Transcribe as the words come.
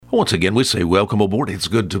Once again, we say welcome aboard. It's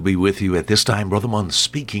good to be with you at this time. Brother Munn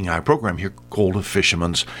speaking. Our program here called A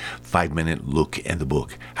Fisherman's 5-Minute Look in the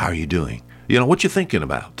Book. How are you doing? You know, what you thinking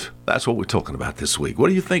about? That's what we're talking about this week. What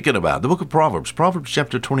are you thinking about? The book of Proverbs, Proverbs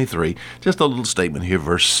chapter 23, just a little statement here,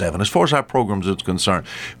 verse 7. As far as our programs is concerned,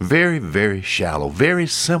 very, very shallow, very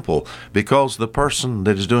simple, because the person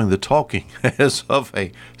that is doing the talking is of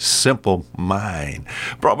a simple mind.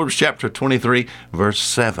 Proverbs chapter 23, verse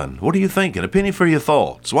 7. What are you thinking? A penny for your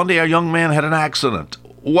thoughts. One day a young man had an accident.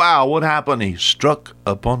 Wow, what happened? He struck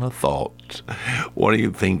upon a thought. What are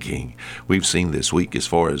you thinking? We've seen this week as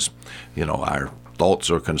far as, our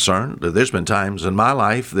thoughts are concerned. There's been times in my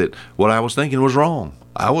life that what I was thinking was wrong.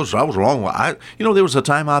 I was wrong. There was a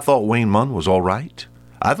time I thought Wayne Munn was all right.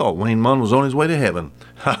 I thought Wayne Munn was on his way to heaven.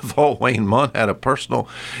 I thought Wayne Munn had a personal,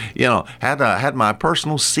 had my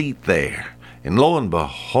personal seat there. And lo and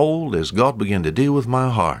behold, as God began to deal with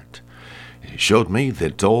my heart, He showed me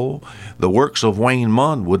that all the works of Wayne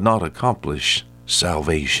Munn would not accomplish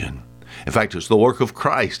salvation. In fact, it's the work of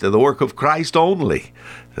Christ and the work of Christ only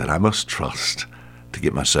that I must trust to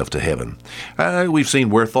get myself to heaven. We've seen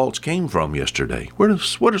where thoughts came from yesterday. Where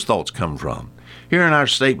does thoughts come from? Here in our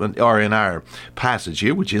statement, or in our passage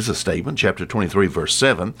here, which is a statement, chapter 23, verse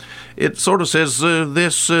 7, it sort of says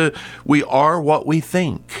we are what we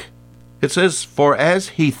think. It says, for as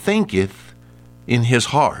he thinketh in his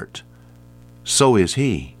heart, so is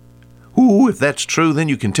he. Ooh, if that's true, then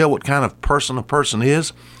you can tell what kind of person a person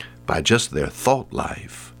is by just their thought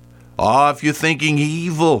life. If you're thinking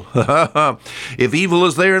evil, if evil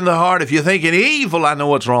is there in the heart, if you're thinking evil, I know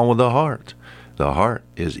what's wrong with the heart. The heart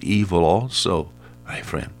is evil also, my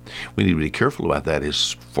friend. We need to be careful about that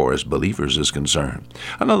as far as believers is concerned.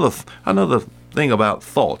 Another thing about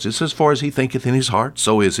thoughts, it says, for as he thinketh in his heart,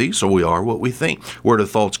 so is he. So we are what we think. Where do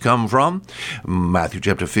thoughts come from? Matthew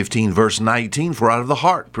chapter 15, verse 19, for out of the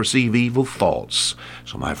heart perceive evil thoughts.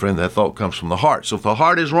 So my friend, that thought comes from the heart. So if the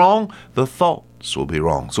heart is wrong, the thoughts will be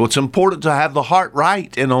wrong. So it's important to have the heart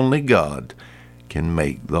right, and only God can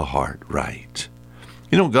make the heart right.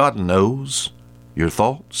 God knows your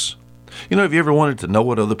thoughts. Have you ever wanted to know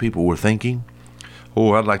what other people were thinking?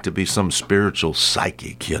 Oh, I'd like to be some spiritual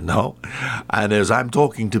psychic, And as I'm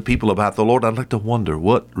talking to people about the Lord, I'd like to wonder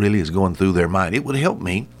what really is going through their mind. It would help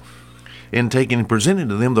me in taking and presenting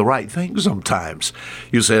to them the right things sometimes.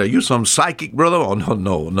 You say, are you some psychic, brother? Oh,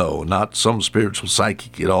 no, not some spiritual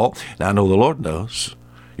psychic at all. Now, I know the Lord knows.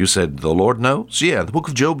 You said, the Lord knows? Yeah, the book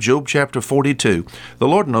of Job, Job chapter 42. The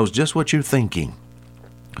Lord knows just what you're thinking.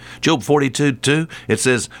 Job 42:2, it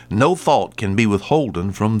says, no thought can be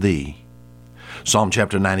withholden from thee. Psalm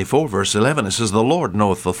chapter 94, verse 11, it says, the Lord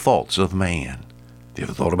knoweth the thoughts of man. Have you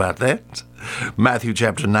ever thought about that? Matthew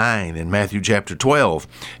chapter 9 and Matthew chapter 12,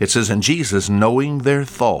 it says, and Jesus knowing their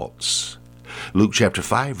thoughts. Luke chapter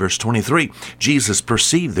 5, verse 23, Jesus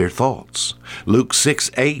perceived their thoughts. Luke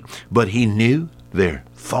 6:8, but he knew their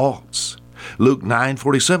thoughts. Luke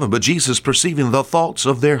 9:47, but Jesus perceiving the thoughts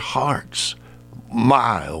of their hearts.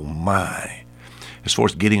 My, oh my. As far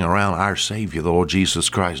as getting around our Savior, the Lord Jesus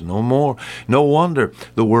Christ, no more. No wonder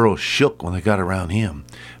the world shook when they got around him,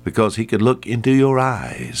 because he could look into your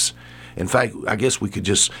eyes. In fact, I guess we could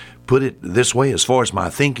just put it this way, as far as my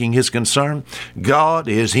thinking is concerned, God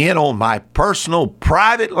is in on my personal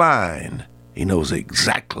private line. He knows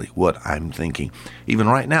exactly what I'm thinking. Even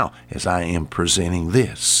right now, as I am presenting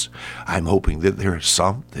this, I'm hoping that there are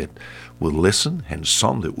some that will listen and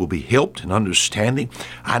some that will be helped in understanding.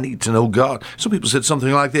 I need to know God. Some people said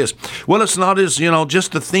something like this. Well, it's not as,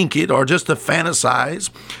 just to think it or just to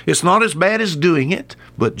fantasize. It's not as bad as doing it.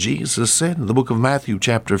 But Jesus said in the book of Matthew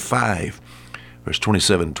chapter 5, verse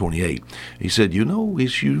 27 and 28, he said,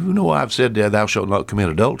 I've said thou shalt not commit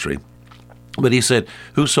adultery. But he said,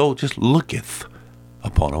 whoso just looketh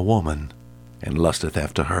upon a woman and lusteth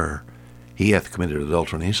after her, he hath committed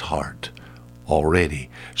adultery in his heart already.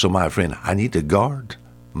 So, my friend, I need to guard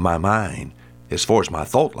my mind as far as my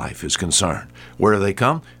thought life is concerned. Where do they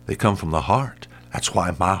come? They come from the heart. That's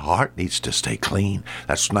why my heart needs to stay clean.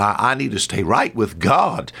 That's why I need to stay right with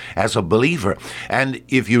God as a believer. And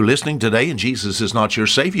if you're listening today and Jesus is not your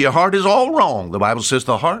Savior, your heart is all wrong. The Bible says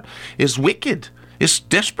the heart is wicked. It's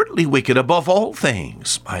desperately wicked above all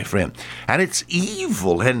things, my friend. And it's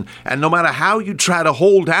evil. And no matter how you try to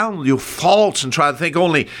hold down your faults and try to think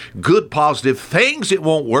only good, positive things, it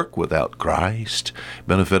won't work without Christ.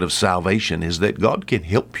 Benefit of salvation is that God can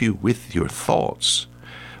help you with your thoughts.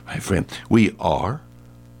 My friend, we are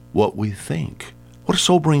what we think. What a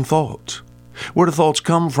sobering thought. Where do thoughts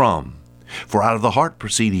come from? For out of the heart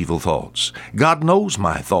proceed evil thoughts. God knows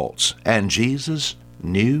my thoughts, and Jesus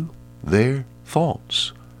knew their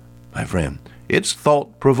thoughts. My friend, It's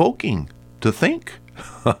thought-provoking to think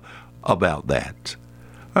about that.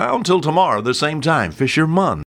 Until tomorrow, the same time, Fisher Munn.